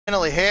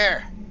Finally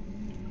here!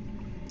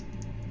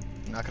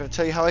 I'm not gonna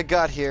tell you how I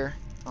got here.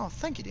 Oh,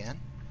 thank you, Dan.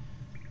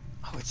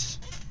 Oh, it's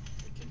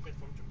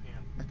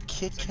a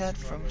Kit Kat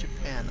from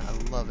Japan. I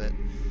love it.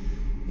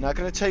 Not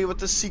gonna tell you what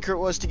the secret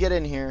was to get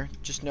in here.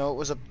 Just know it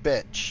was a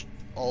bitch.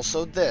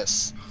 Also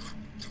this.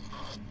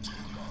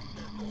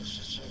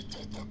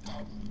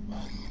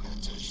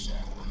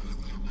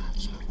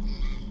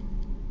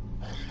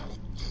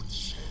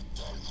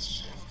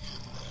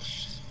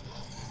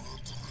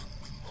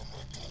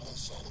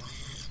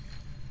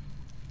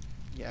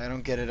 Yeah, I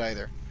don't get it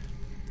either.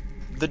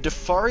 The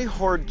Defari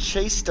horde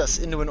chased us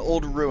into an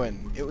old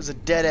ruin. It was a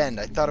dead end.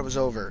 I thought it was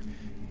over.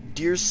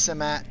 Dear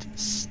Samat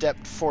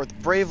stepped forth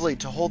bravely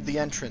to hold the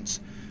entrance,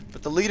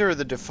 but the leader of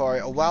the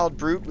Defari, a wild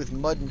brute with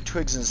mud and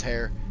twigs in his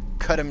hair,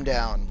 cut him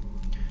down.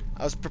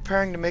 I was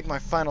preparing to make my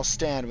final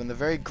stand when the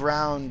very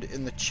ground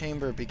in the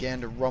chamber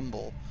began to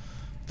rumble.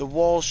 The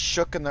walls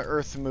shook and the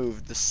earth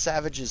moved. The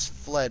savages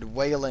fled,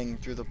 wailing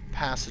through the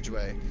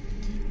passageway.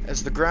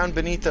 As the ground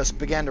beneath us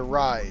began to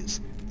rise,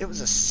 it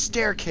was a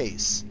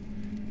staircase.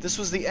 This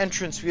was the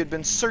entrance we had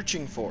been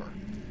searching for.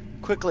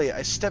 Quickly,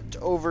 I stepped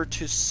over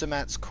to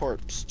Samat's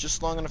corpse,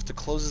 just long enough to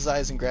close his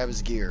eyes and grab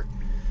his gear.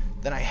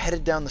 Then I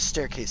headed down the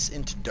staircase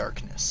into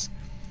darkness.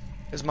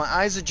 As my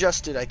eyes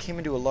adjusted, I came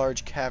into a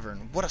large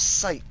cavern. What a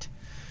sight!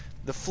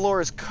 The floor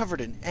is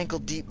covered in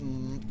ankle-deep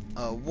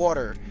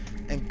water,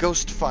 and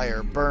ghost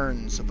fire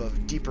burns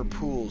above deeper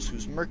pools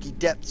whose murky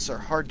depths are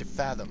hard to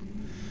fathom.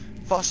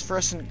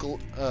 Phosphorescent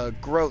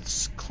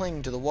growths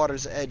cling to the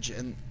water's edge,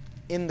 and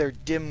in their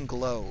dim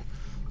glow,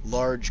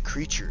 large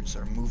creatures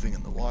are moving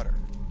in the water.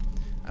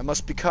 I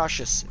must be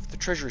cautious. If the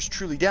treasure is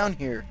truly down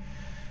here,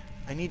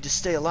 I need to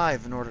stay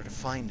alive in order to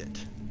find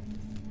it.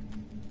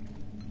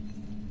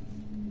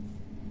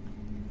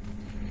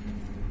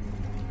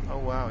 Oh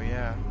wow,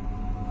 yeah.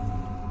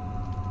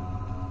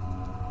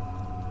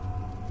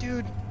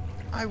 Dude,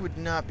 I would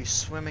not be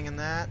swimming in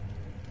that.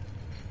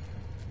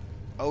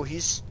 Oh,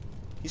 he's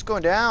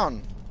going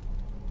down.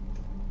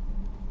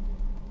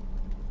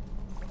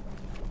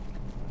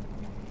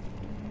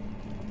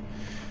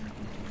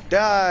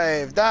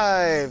 Dive,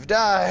 dive,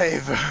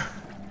 dive.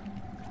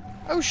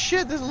 Oh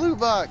shit, there's a loot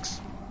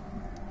box.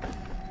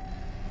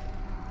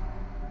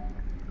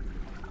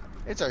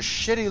 It's a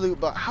shitty loot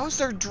box. How's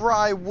there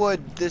dry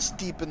wood this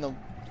deep in the...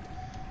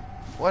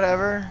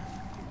 Whatever.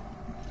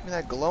 Give me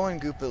that glowing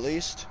goop at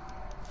least.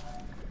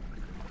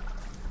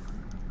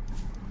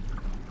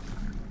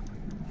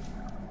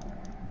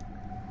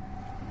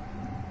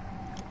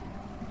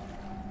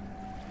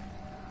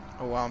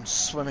 Oh wow, I'm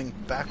swimming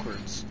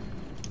backwards.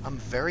 I'm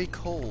very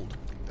cold.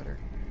 Better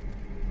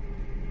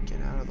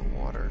get out of the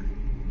water.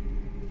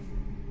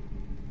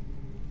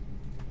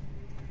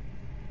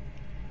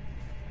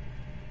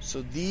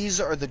 So these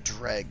are the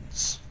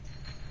dregs.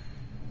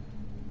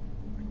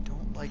 I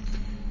don't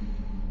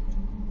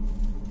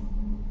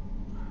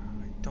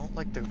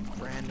like the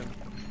random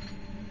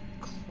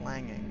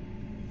clanging.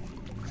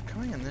 It's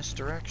coming in this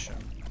direction.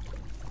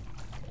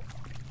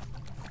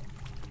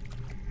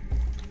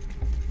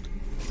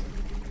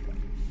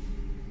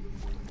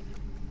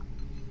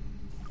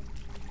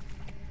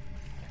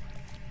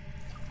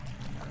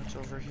 It's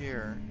over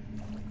here.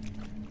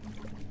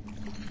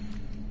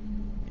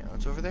 Yeah,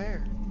 it's over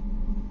there.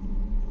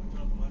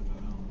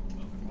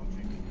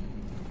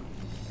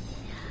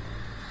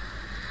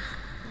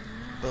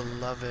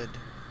 Beloved,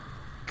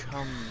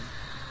 come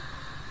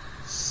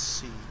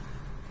see.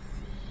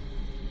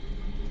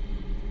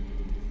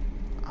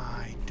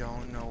 I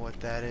don't know what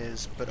that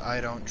is, but I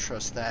don't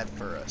trust that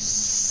for a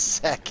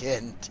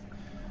second.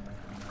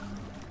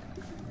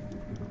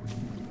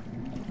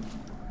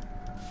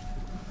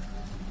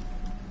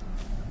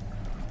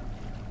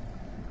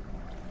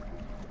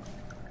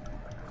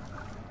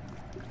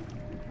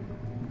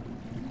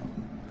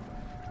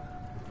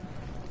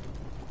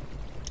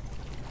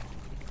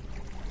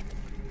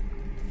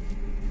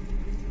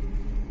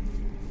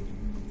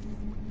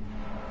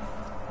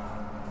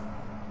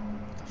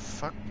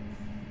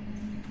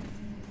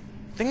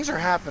 Things are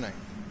happening.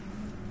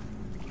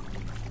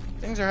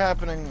 Things are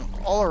happening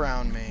all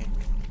around me,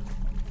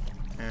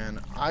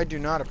 and I do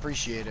not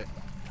appreciate it.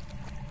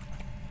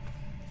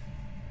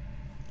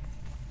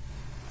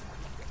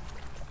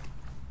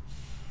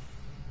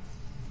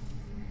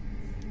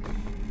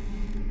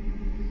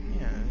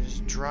 Yeah,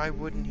 there's dry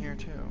wood in here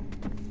too.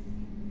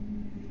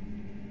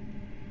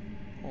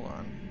 Hold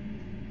on.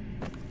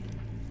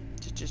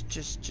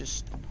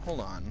 Just hold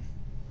on.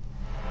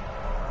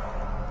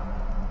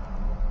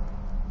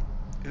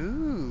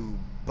 Ooh,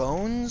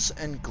 bones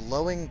and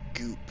glowing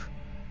goop.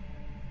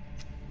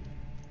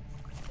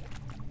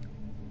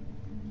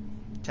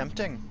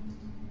 Tempting.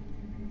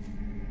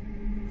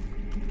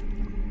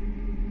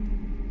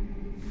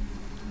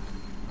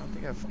 I don't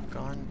think I've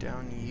gone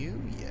down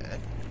you yet.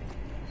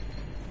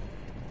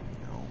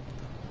 No.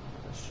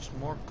 There's just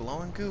more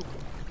glowing goop.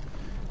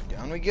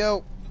 Down we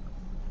go.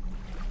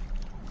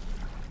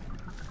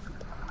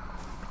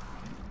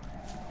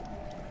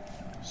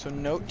 So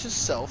note to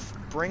self,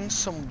 bring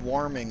some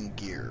warming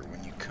gear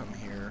when you come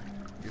here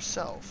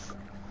yourself.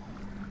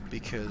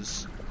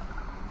 because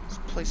this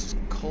place is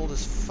cold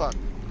as fuck.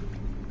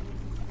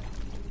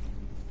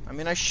 I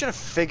mean, I should have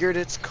figured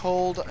it's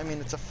cold. I mean,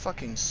 it's a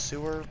fucking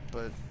sewer,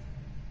 but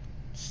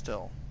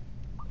still.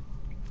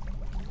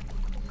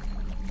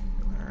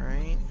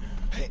 Alright.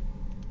 Hey.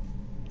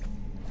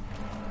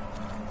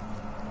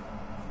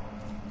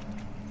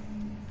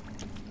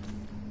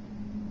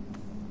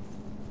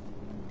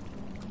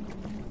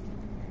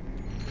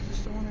 Is this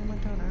the one I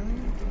went down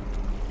earlier?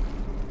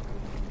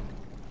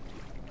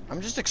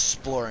 I'm just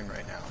exploring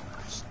right now.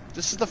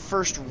 This is the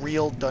first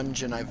real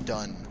dungeon I've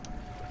done.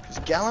 Because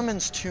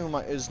Galaman's Tomb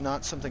is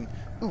not something...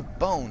 Ooh,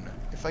 bone.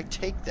 If I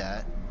take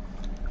that,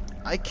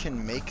 I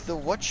can make the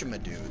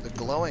whatchamadoo, the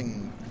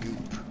glowing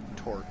goop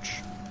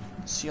torch.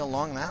 See how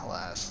long that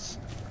lasts.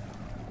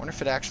 Wonder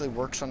if it actually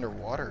works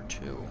underwater,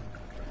 too.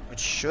 It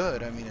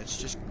should. I mean, it's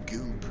just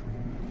goop.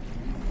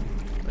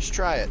 Let's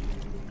try it.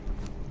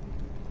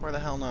 Where the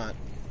hell not?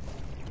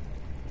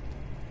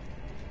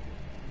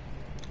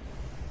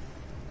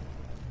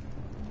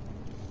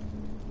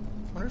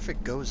 Wonder if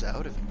it goes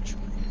out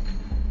eventually.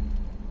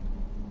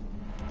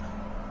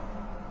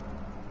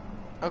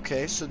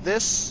 Okay, so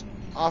this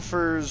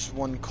offers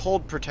one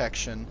cold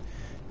protection.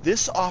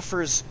 This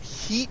offers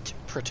heat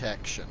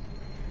protection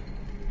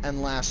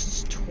and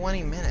lasts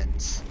 20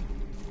 minutes.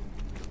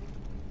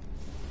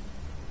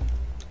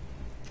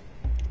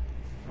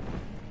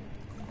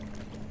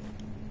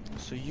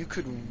 So you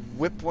could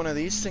whip one of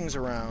these things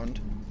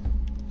around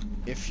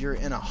if you're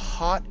in a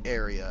hot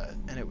area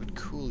and it would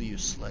cool you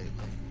slightly.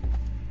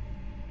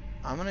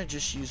 I'm gonna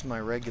just use my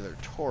regular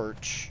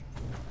torch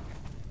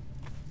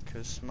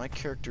because my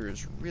character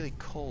is really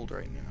cold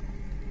right now.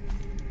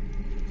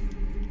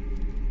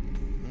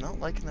 I'm not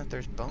liking that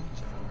there's bones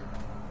everywhere.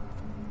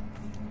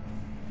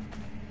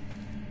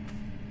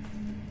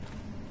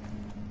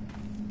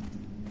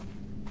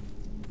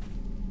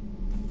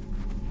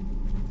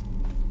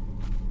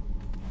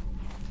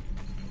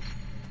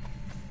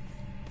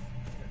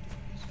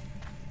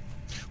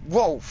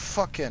 Whoa,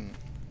 fucking...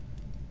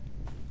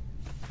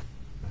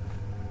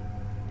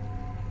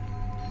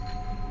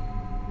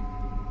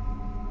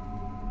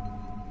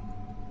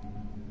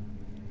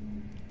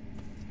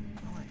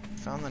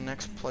 Found the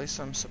next place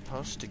I'm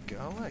supposed to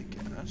go, I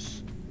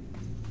guess.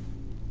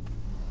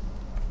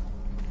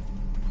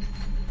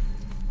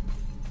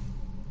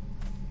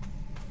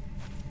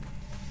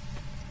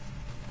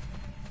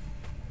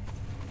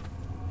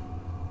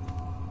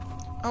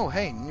 Oh,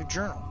 hey, new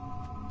journal.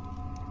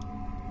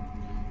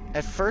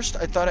 At first,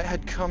 I thought it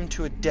had come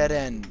to a dead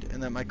end,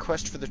 and that my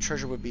quest for the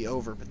treasure would be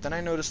over, but then I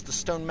noticed the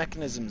stone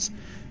mechanisms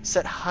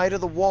set high to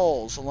the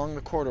walls along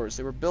the corridors.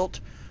 They were built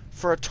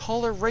for a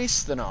taller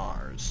race than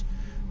ours.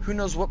 Who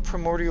knows what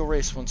primordial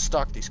race once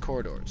stalked these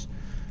corridors?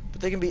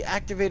 But they can be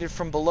activated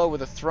from below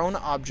with a thrown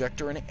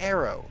object or an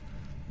arrow.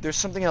 There's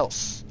something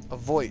else. A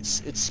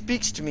voice. It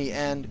speaks to me,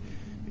 and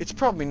it's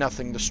probably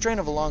nothing. The strain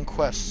of a long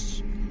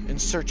quest in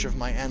search of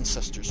my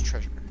ancestors'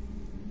 treasure.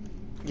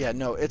 Yeah,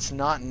 no, it's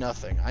not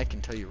nothing. I can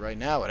tell you right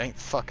now, it ain't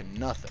fucking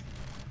nothing.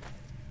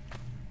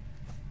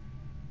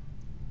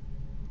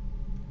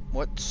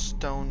 What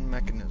stone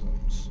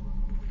mechanisms?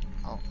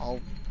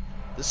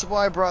 This is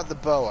why I brought the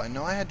bow. I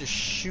know I had to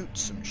shoot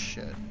some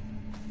shit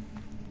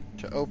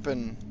to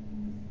open...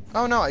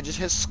 Oh no, I just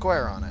hit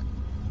square on it.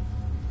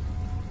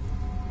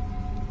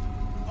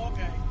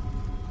 Okay.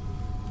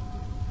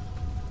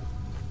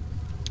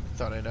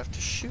 Thought I'd have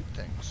to shoot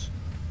things.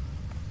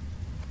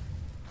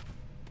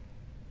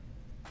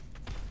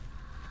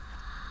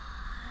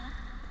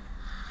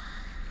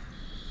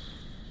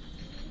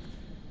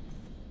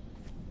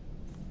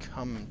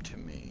 Come to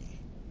me.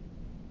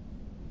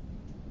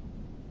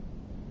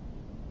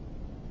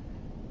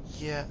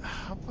 Yeah,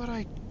 how about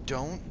I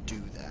don't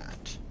do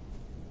that?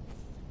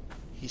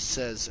 He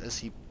says as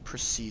he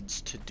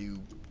proceeds to do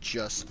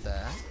just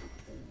that.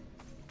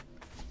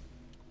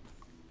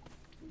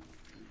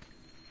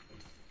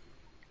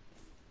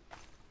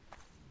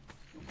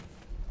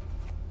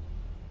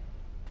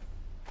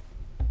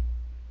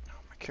 Oh,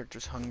 my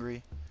character's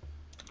hungry.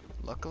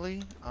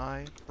 Luckily,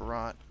 I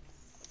brought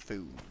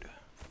food.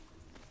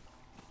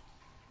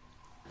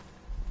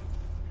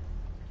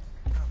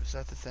 Oh, is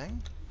that the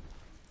thing?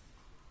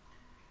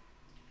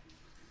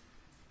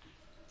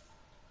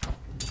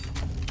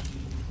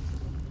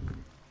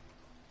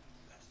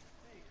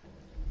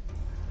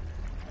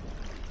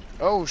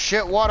 Oh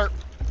shit, water!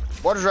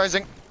 Water's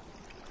rising!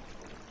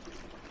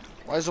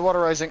 Why is the water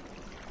rising?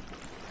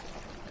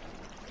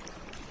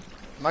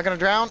 Am I gonna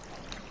drown?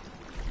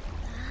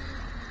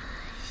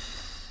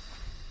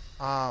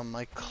 Ah,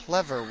 my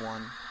clever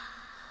one.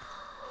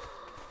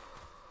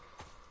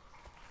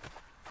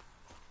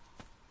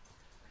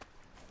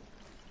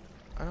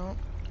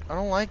 I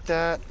don't like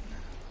that.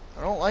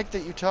 I don't like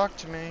that you talk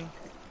to me.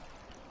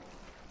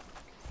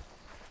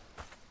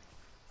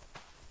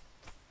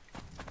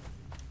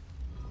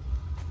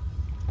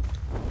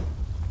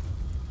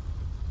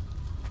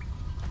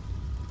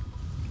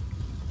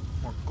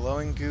 More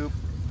glowing goop,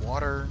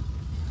 water.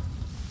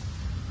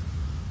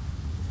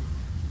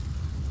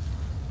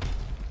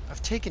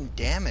 I've taken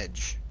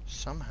damage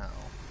Somehow.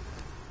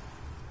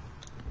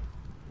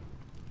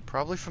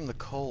 Probably from the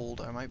cold.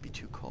 I might be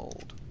too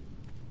cold.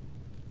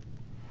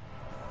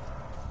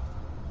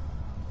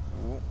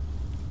 Ooh.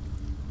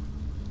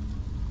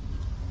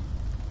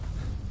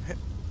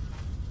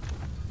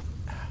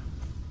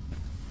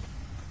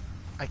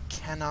 I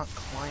cannot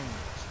climb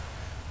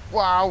it.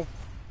 Wow!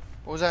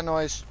 What was that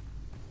noise?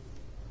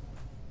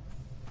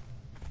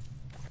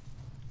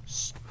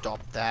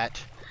 Stop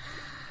that.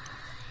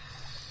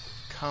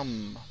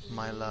 Come,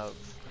 my love.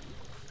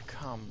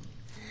 Come.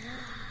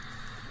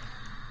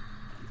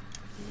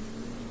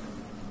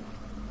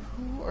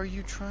 Who are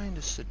you trying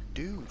to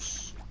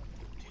seduce?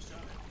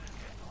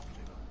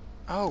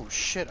 Oh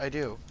shit, I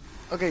do.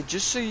 Okay,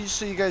 just so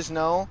you guys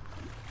know,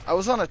 I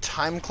was on a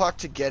time clock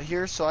to get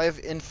here, so I have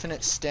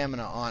infinite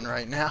stamina on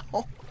right now.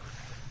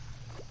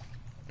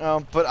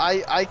 But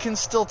I can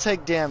still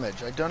take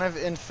damage. I don't have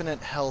infinite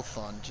health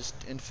on, just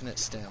infinite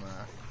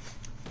stamina.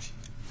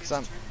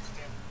 So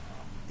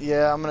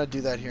yeah, I'm gonna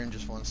do that here in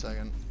just 1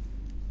 second.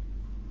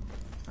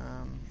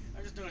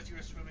 I just noticed you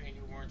were swimming and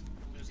you weren't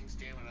losing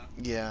stamina.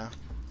 Yeah.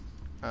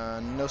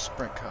 No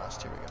sprint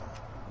cost. Here we go.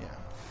 Yeah.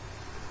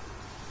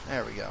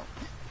 There we go.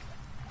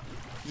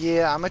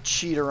 Yeah, I'm a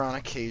cheater on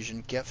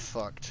occasion. Get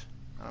fucked.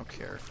 I don't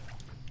care.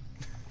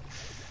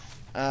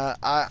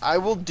 I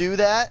will do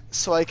that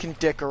so I can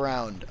dick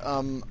around.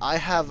 I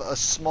have a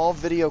small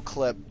video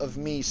clip of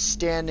me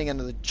standing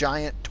under the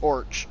giant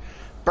torch,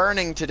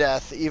 burning to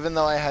death, even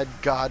though I had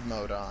God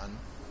mode on.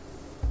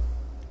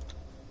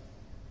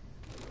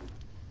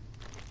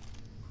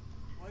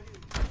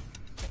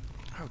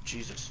 Oh,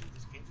 Jesus.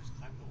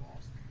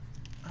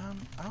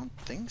 I don't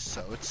think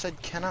so. It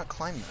said cannot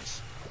climb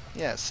this.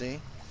 Yeah,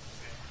 see?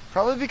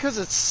 Probably because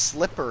it's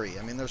slippery.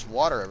 I mean, there's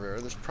water everywhere.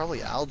 There's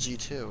probably algae,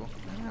 too.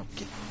 I don't know.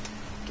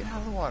 Get out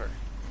of the water.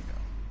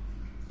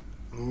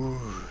 There you go.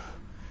 Ooh.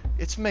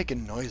 It's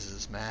making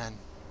noises, man.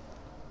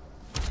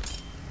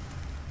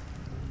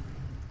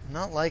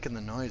 Not liking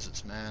the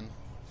noises, man.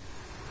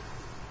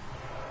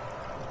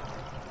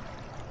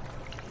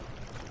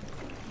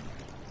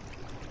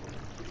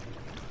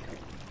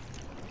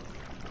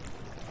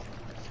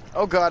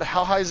 Oh god,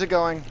 how high is it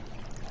going?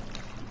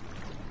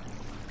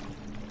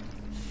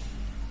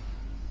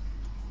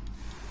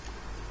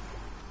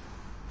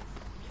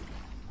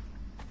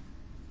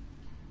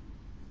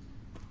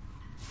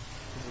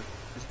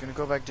 Is it gonna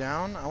go back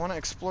down? I want to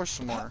explore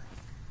some more.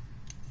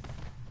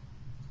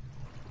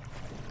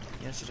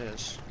 Yes, it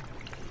is.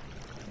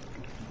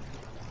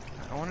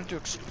 I wanted to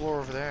explore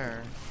over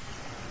there.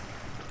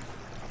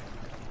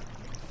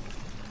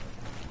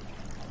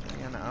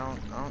 Again, I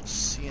don't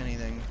see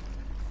anything.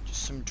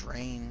 Just some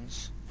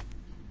drains.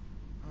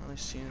 I don't really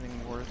see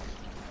anything worth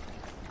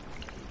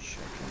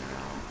checking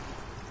out.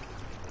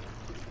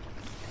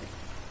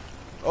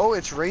 Oh,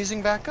 it's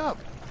raising back up.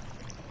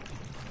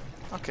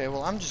 Okay,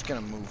 well, I'm just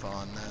gonna move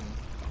on then.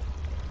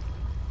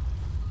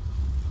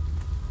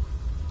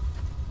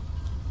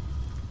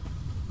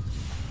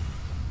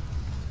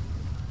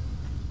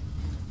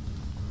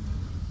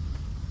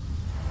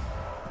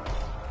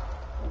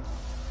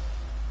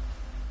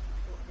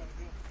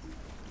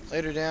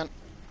 Later, Dan.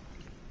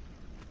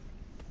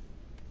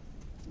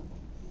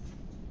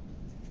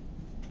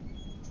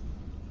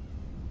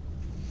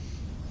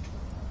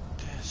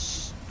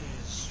 This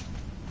is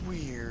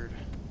weird.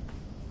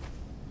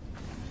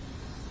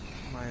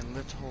 My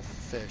little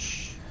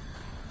fish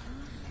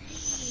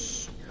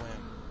swim.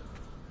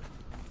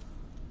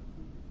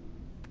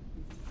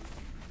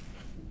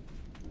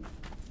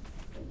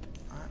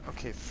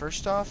 Okay,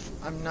 first off,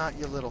 I'm not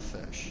your little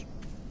fish.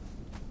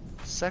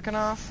 Second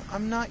off,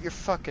 I'm not your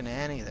fucking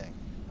anything,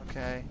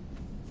 okay?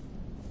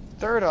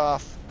 Third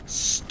off,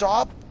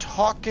 stop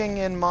talking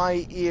in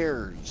my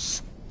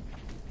ears.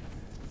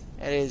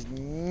 It is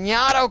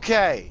not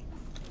okay.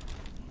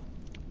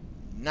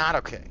 Not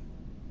okay.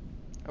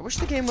 I wish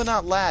the game would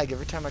not lag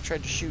every time I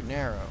tried to shoot an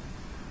arrow.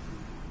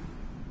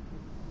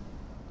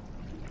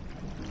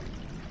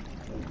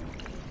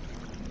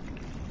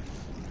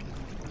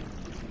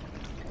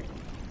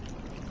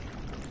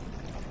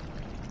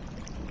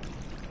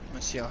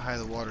 Let's see how high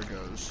the water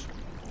goes.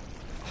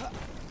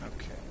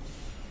 Okay.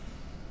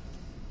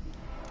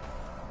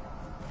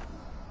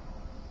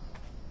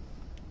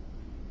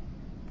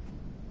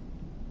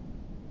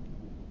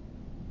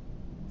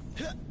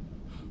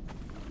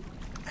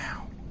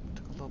 Ow.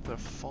 Took a little bit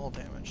of fall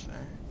damage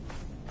there.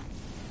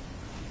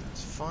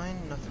 That's fine,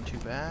 nothing too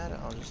bad.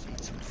 I'll just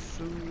eat some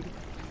food.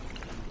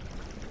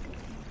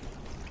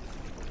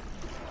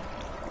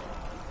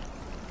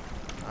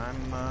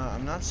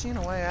 I'm not seeing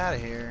a way out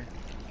of here.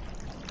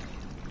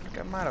 I think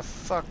I might have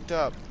fucked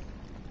up.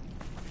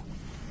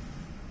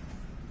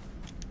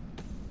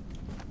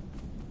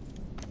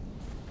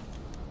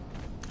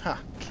 Ha!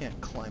 Can't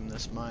climb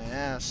this my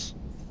ass.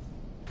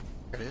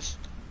 There it is.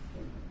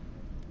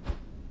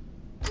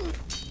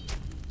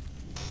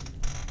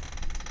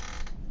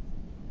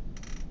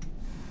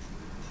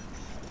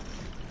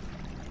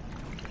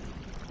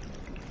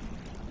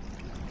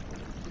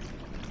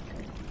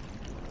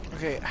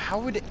 Okay, how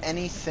would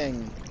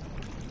anything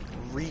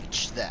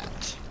reach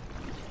that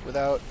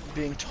without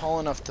being tall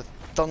enough to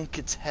thunk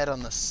its head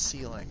on the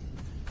ceiling.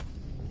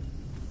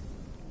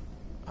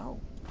 Oh.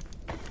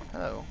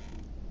 Hello.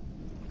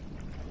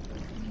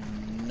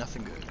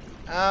 Nothing good.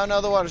 Oh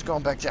no, the water's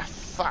going back down.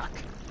 Fuck.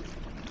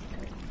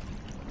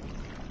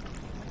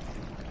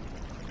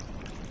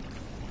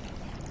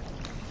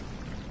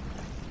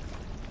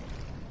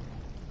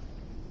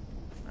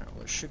 Alright,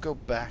 well, it should go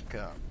back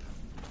up.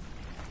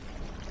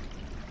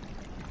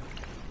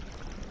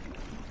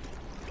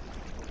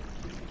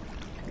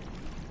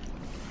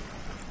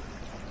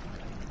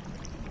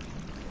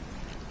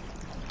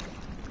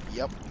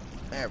 Yep.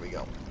 There we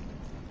go.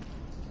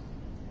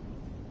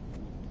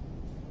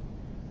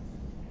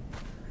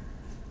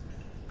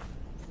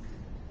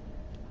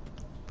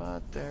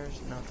 But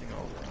there's nothing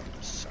over on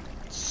this side.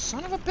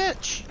 Son of a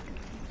bitch!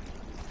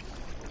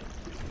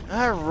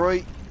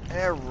 Alright.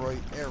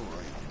 Alright.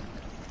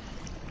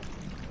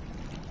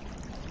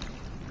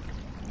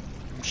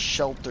 I'm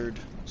sheltered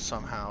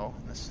somehow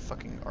in this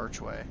fucking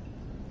archway.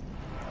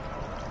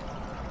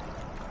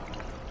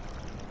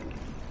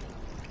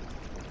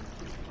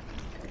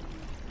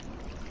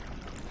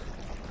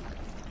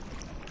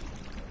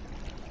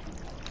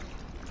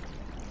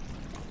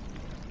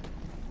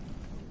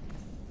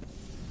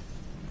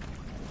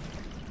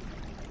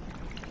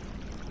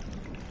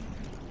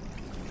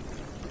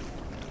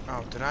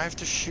 Oh, did I have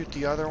to shoot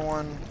the other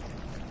one?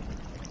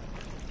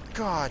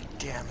 God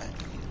damn it.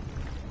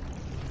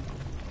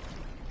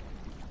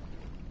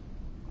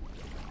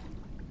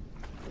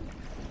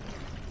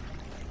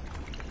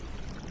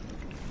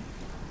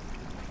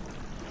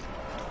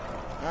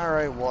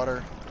 Alright,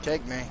 water.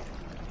 Take me.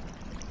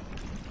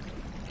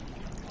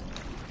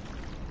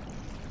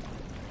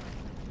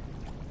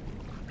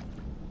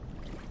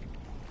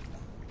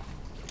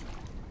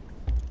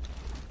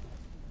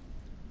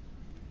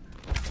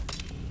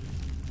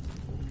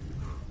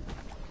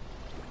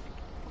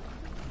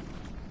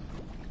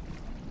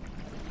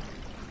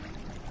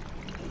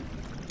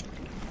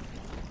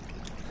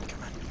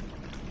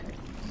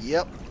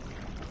 Yep.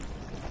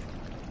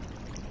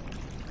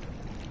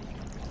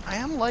 I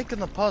am liking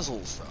the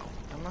puzzles,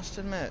 though. I must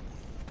admit.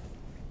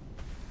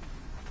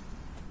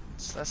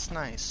 That's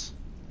nice.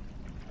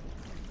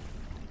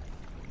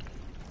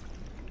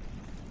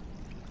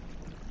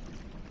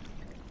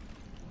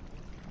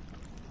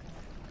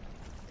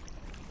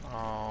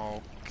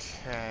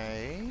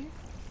 Okay.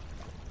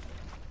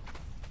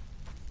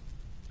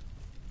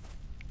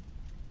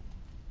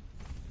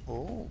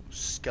 Oh,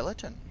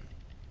 skeleton.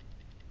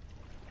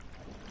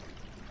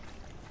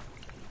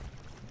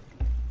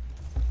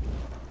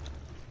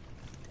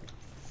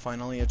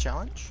 Finally a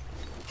challenge.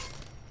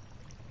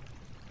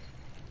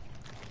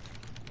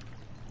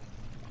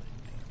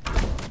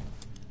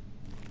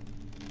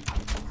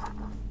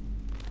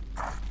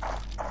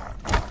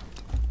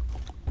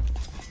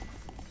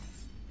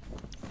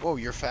 Whoa,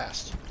 you're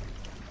fast.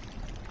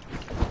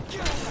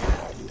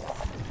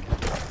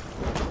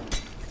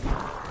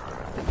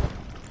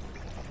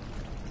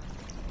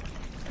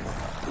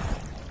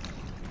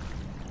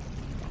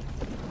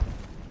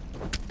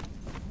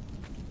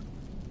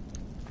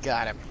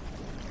 Got him.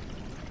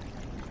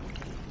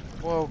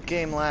 Whoa,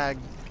 game lag.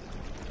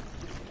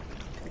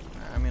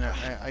 I mean,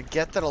 I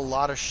get that a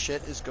lot of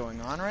shit is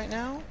going on right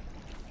now.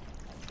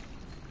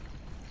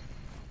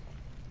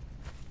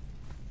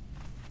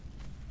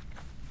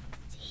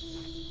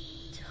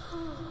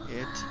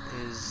 It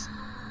is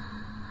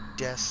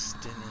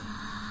destiny.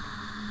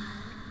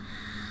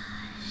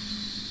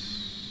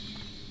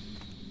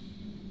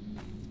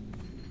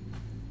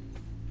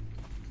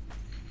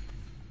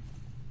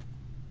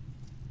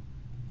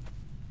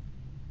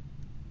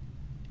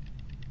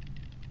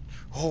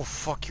 Oh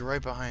fuck, you're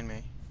right behind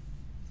me.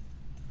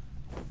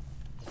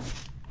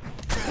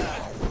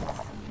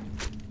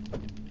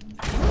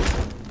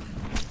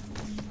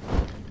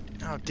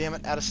 Oh damn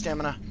it, out of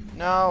stamina.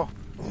 No!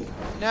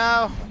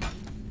 No!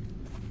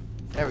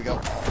 There we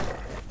go.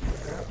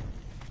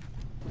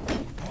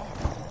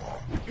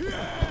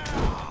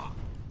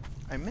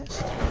 I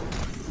missed.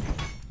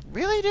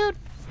 Really, dude?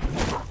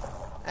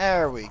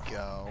 There we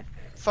go.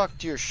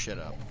 Fucked your shit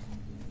up.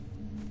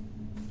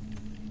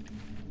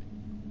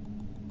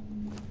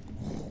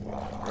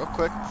 Real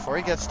quick, before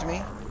he gets to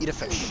me, eat a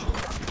fish.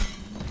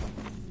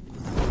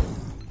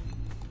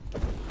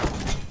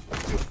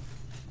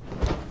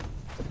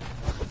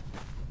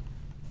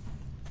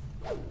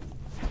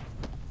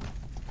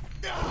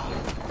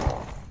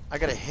 I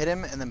gotta hit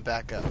him and then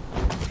back up.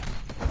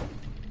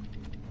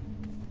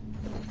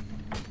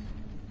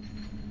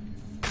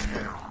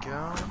 There we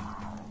go.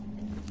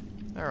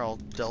 They're all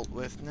dealt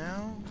with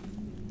now.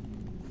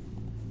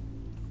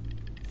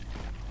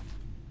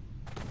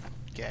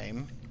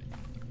 Game.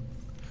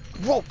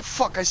 Whoa,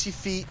 fuck, I see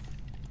feet.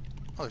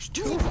 Oh, there's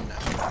two of them now.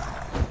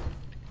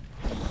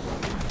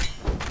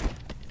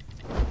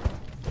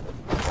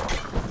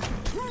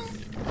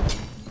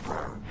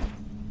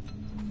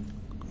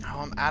 Oh,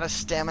 I'm out of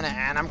stamina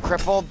and I'm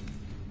crippled.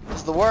 This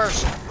is the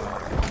worst.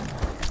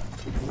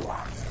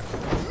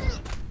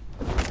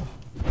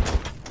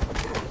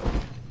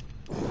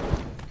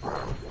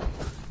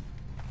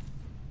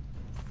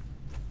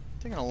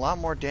 Taking a lot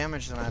more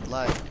damage than I'd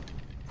like.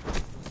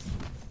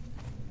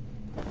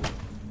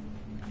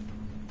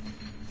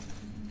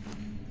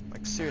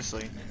 Like,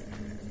 seriously.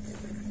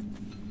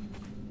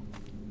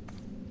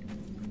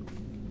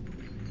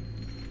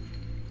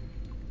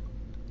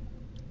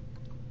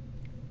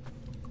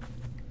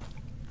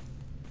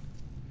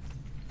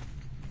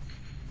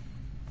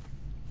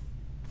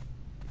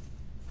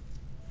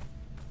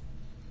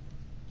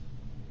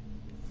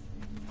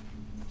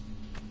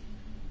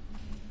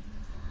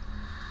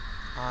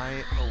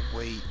 I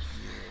await you.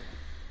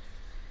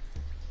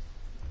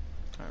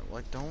 Alright, well,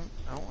 I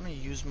don't want to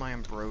use my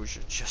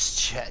ambrosia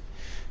just yet.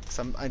 Cause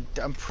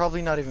I'm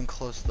probably not even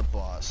close to the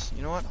boss.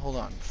 You know what? Hold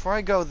on. Before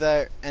I go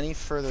there any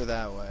further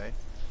that way.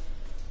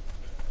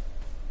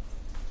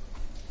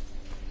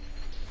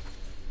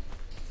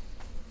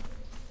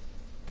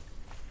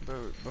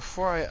 But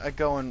before I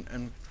go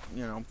and,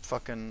 you know,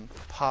 fucking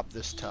pop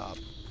this top.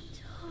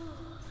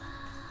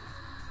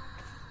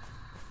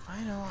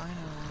 I know what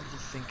you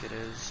think it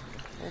is.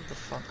 Hold the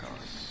fuck on.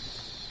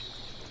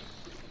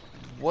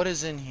 What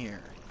is in here?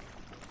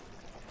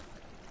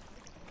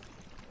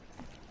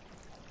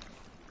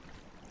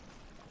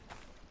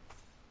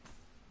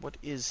 What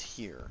is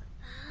here?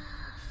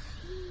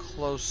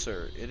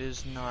 Closer. It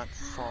is not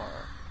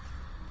far.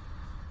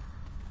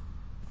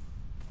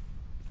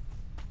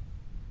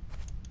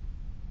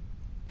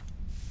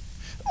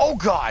 Oh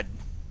God!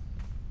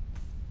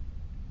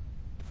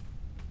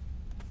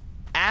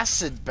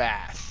 Acid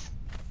bath.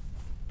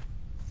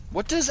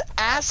 What does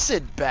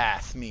acid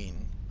bath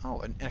mean?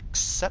 Oh, an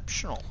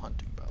exceptional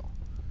hunting bow.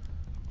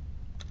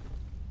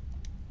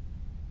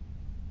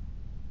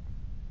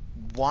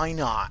 Why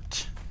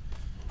not?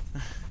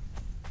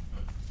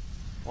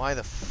 Why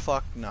the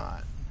fuck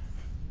not?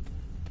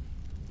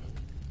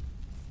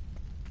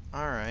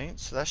 Alright,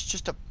 so that's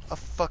just a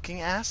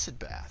fucking acid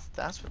bath.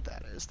 That's what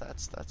that is.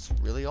 That's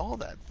really all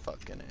that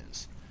fucking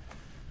is.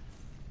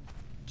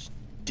 Just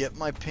dip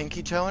my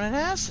pinky toe in an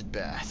acid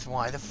bath.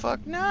 Why the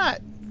fuck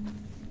not?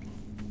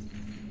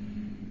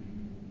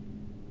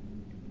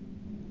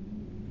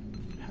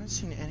 I haven't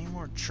seen any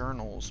more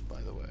journals,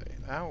 by the way.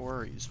 That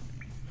worries me.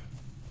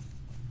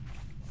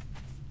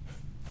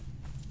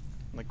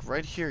 Like,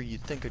 right here,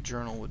 you'd think a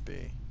journal would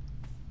be.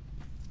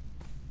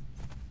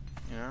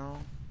 You know?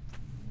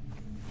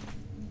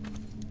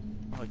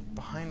 Like,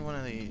 behind one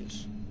of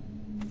these.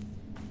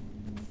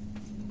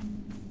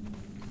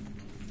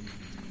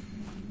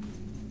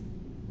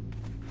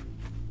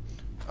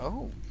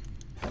 Oh.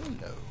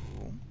 Hello.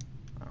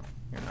 Oh,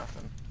 you're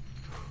nothing.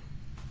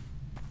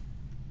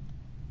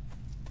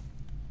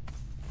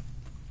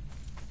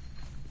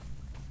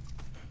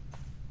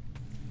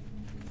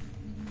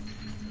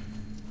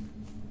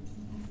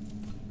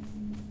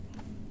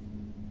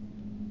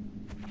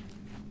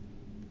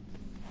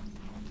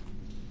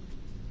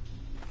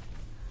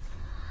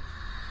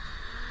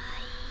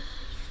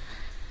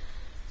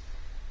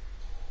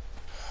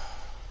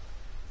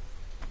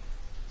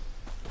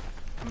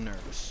 I'm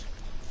nervous.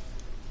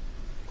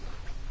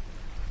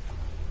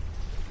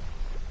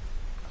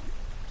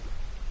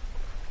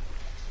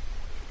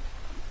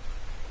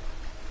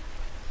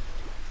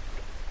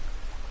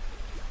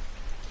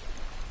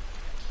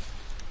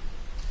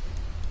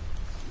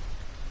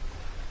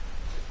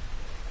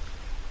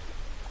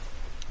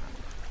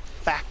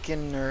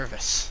 Fucking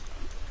nervous.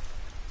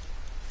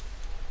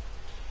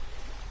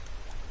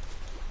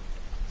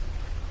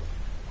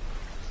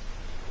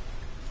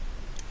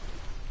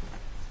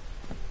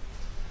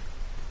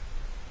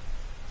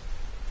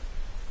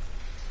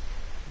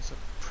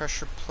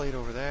 Pressure plate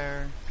over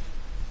there.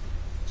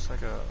 Looks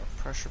like a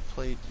pressure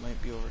plate might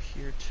be over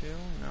here too.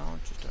 No,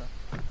 just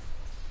a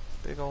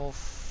big old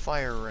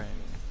fire ring.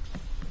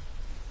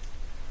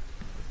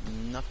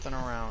 Nothing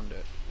around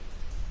it.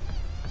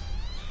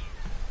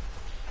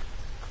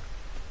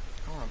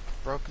 Oh,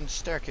 a broken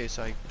staircase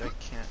I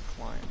can't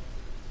climb.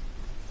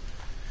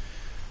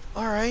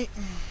 Alright.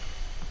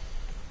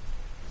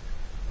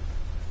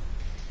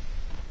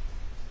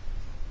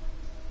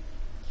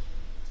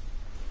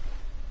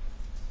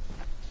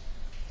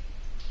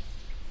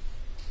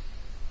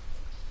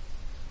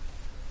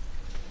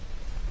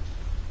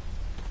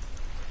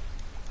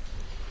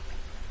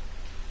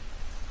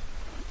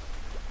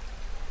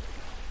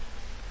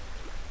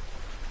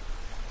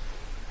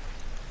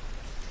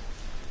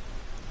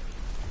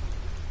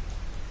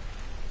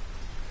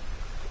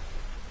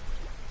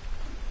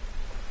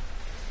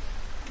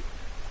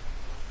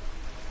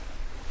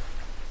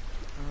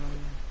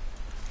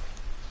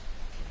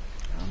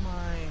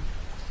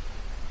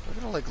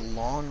 Like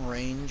long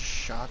range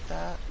shot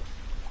that?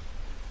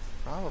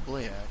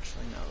 Probably,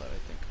 actually, now that I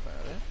think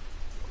about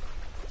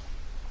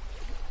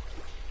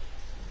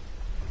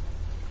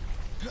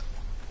it.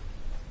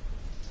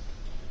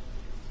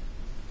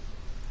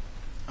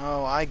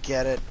 Oh, I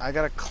get it. I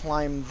gotta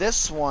climb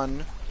this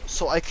one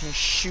so I can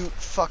shoot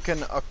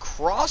fucking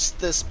across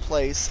this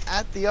place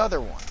at the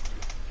other one.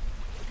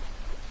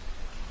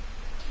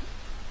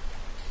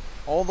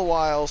 All the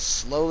while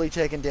slowly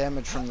taking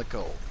damage from the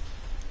cold.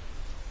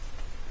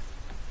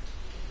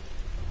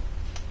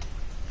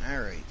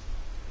 Alright.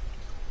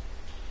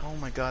 Oh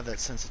my god, that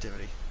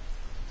sensitivity.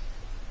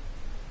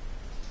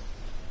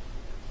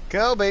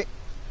 Kobe!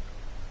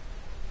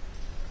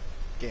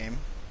 Game.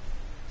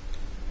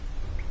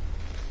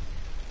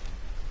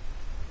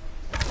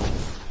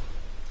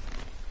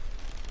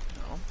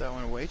 No, that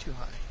went way too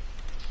high.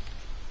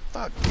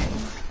 Fuck, game.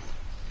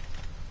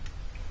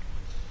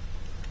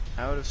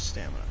 Out of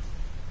stamina.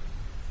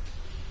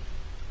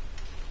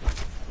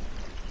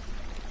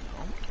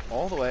 No,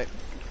 all the way.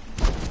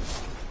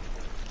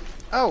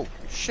 Oh,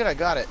 shit, I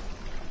got it.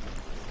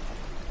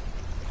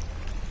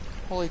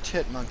 Holy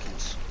tit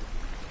monkeys.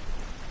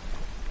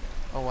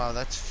 Oh wow,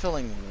 that's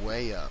filling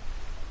way up.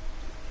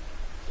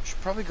 I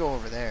should probably go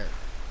over there.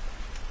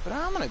 But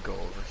I'm gonna go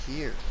over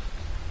here.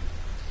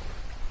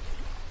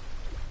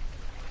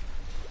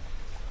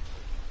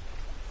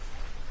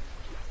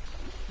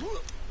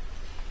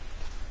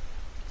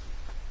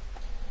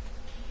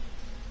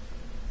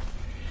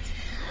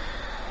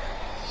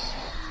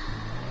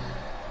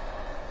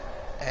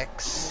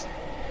 Ecstasy.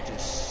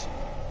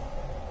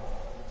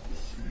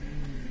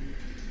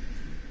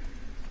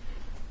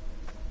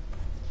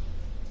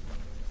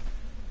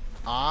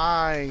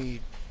 I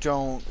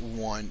don't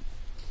want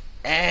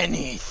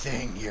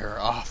anything you're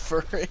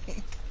offering.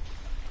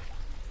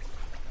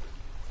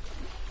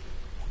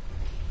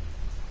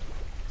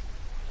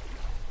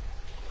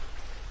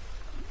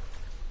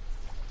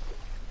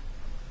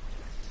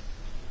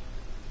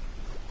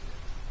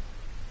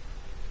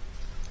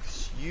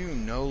 You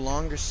no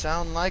longer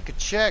sound like a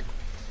chick.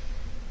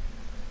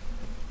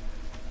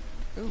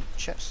 Ooh,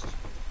 chest.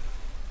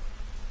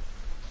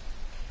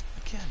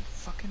 Again,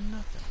 fucking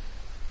nothing.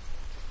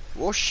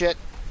 Oh shit.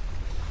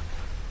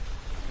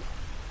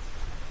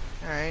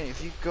 Alright,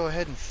 if you could go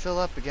ahead and fill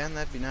up again,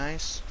 that'd be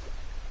nice.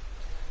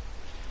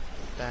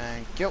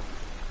 Thank you.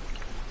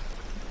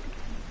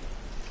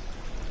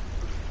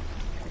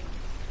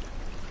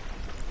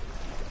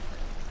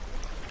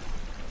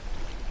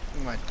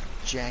 My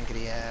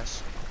jankety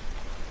ass.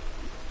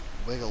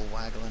 Wiggle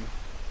waggling.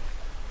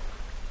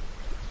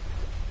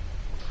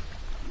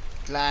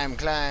 Climb,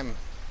 climb.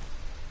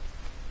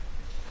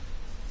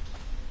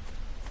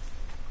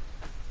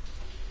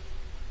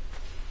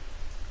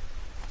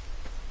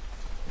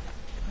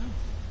 Oh,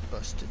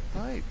 busted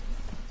pipe.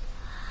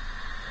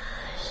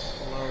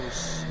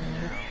 Close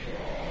now.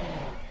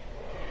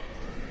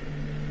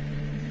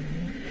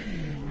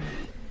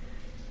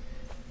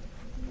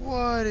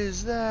 What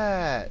is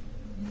that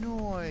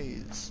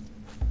noise?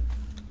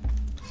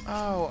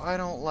 Oh, I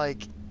don't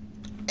like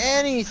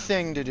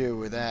anything to do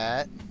with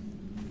that.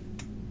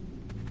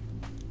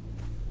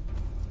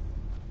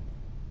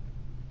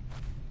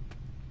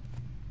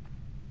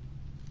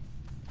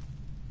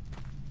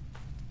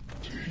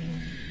 You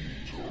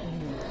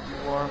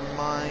are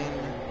mine,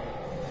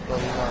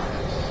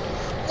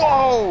 beloved.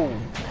 Whoa!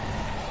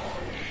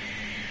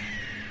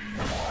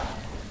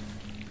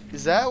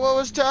 Is that what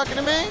was talking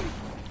to me?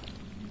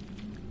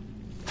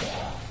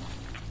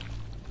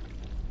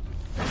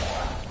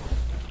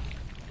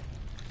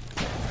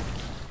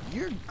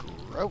 You're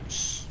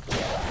gross.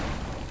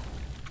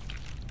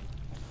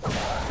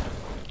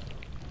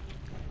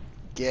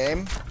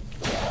 Game.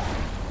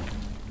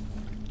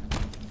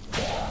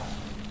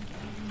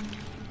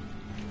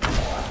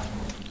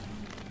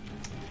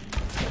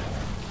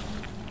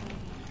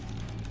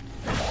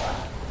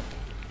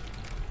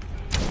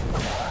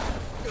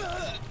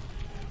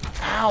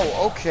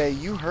 Ow, okay,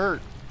 you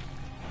hurt.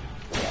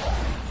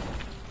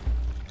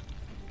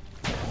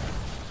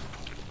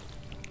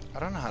 I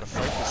don't know how to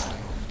fight this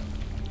thing.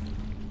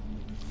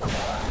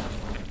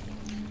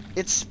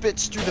 It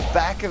spits through the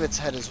back of its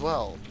head as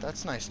well.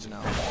 That's nice to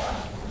know.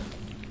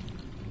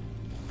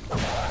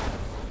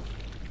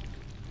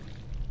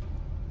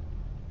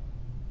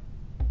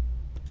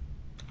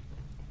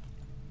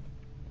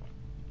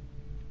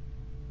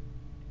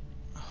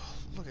 Oh,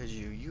 look at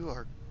you. You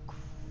are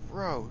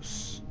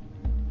gross.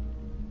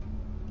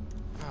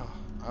 Oh,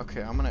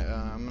 okay. I'm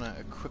gonna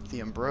equip the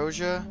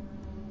ambrosia.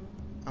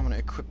 I'm gonna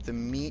equip the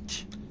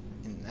meat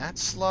in that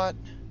slot.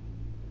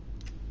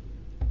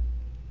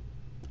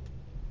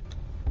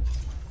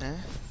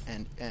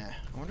 And I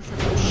wonder if I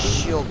can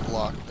shield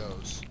block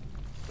those.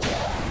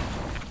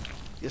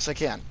 Yes, I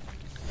can.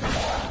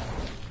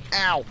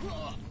 Ow!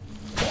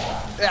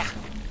 Ah!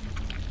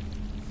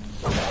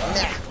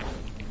 Nah!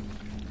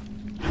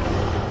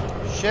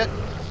 Shit!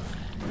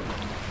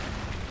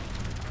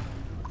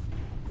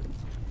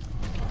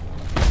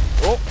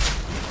 Oh!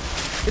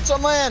 It's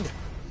on land!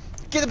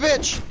 Get the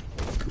bitch!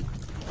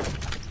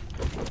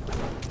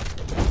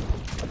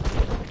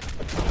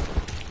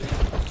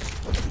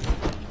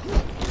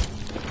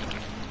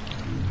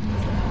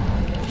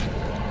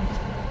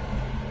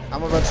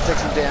 I'm about to take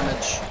some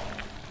damage.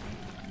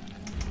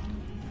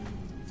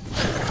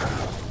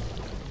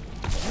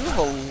 You have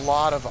a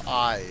lot of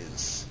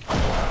eyes.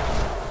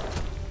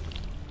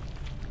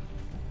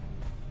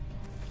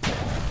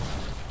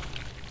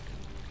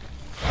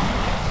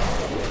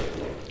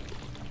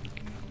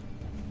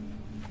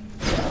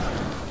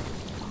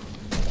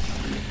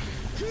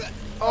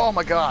 Oh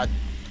my god.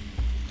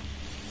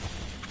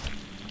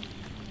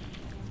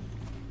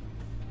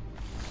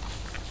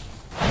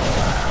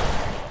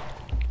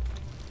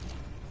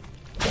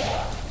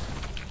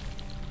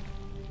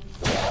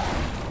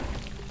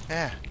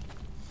 Yeah.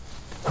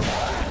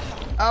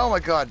 Oh my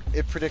god,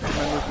 it predicted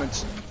my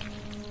movements.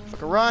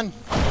 Fucking run!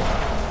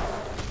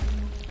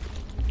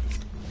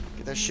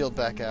 Get that shield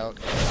back out.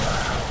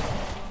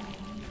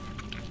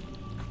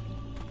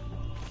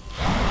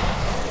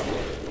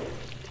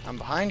 I'm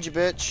behind you,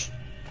 bitch.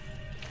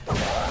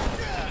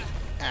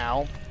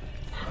 Ow.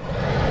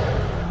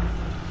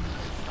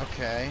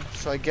 Okay,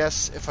 so I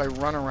guess if I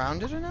run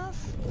around it enough?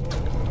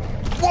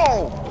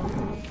 Whoa!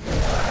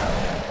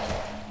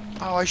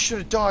 Oh, I should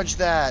have dodged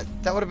that.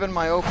 That would have been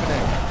my opening.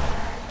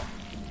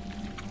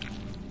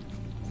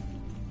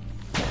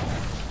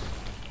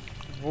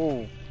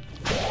 Whoa.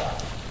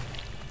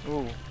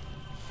 Ooh.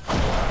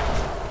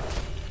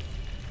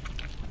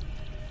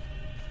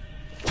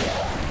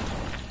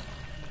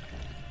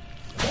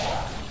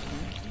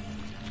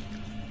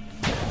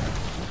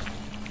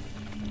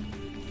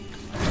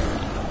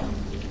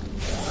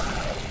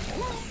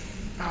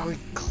 Oh, he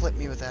clipped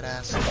me with that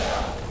acid.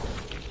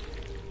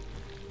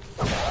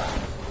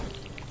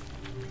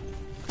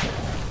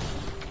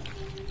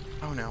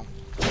 Oh no.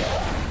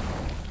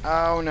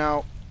 Oh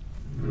no.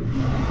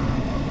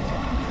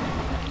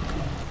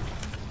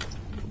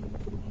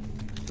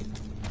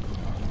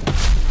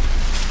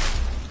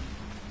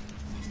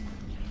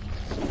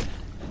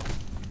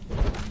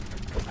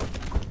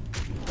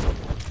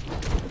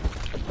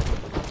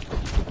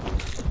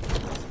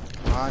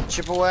 Come on,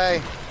 chip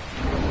away.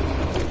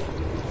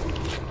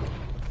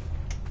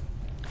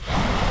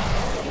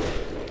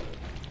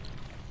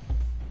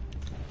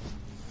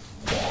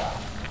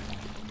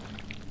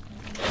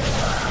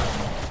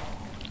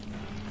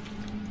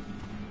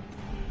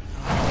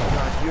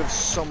 You have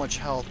so much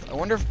health. I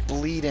wonder if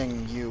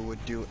bleeding you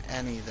would do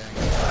anything.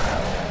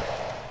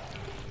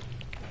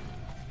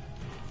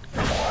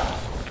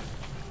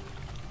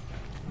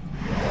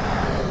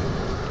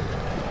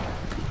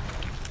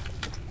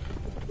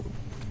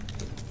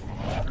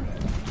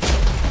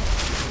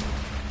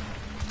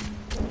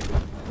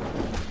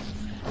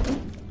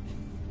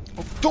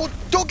 Oh,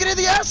 don't get in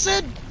the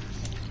acid!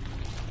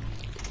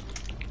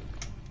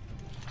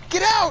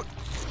 Get out!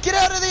 Get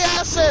out of the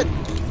acid!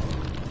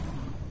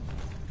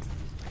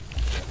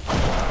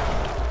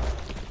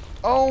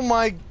 Oh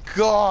my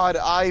god,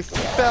 I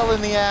fell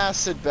in the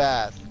acid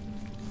bath.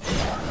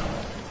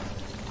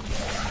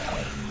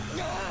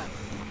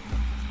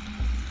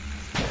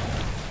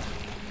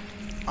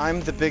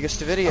 I'm the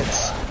biggest of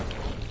idiots.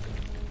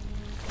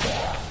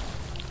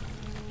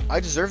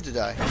 I deserve to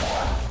die.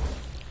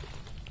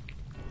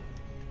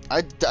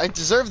 I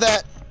deserve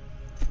that.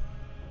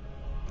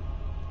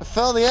 I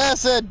fell in the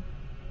acid.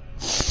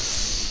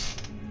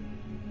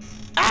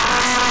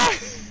 Ah!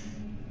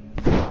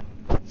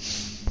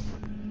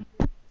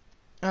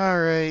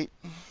 Alright.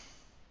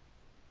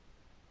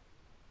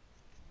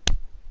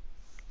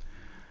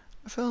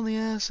 I fell in the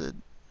acid.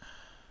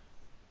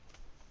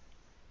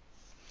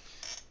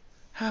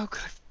 How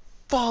could I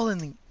fall in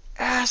the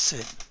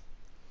acid?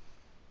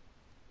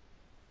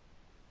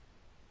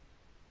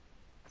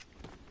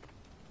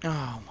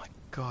 Oh my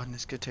god, and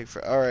this could take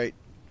for. Alright.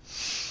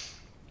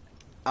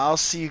 I'll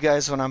see you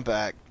guys when I'm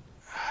back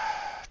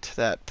to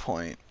that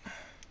point.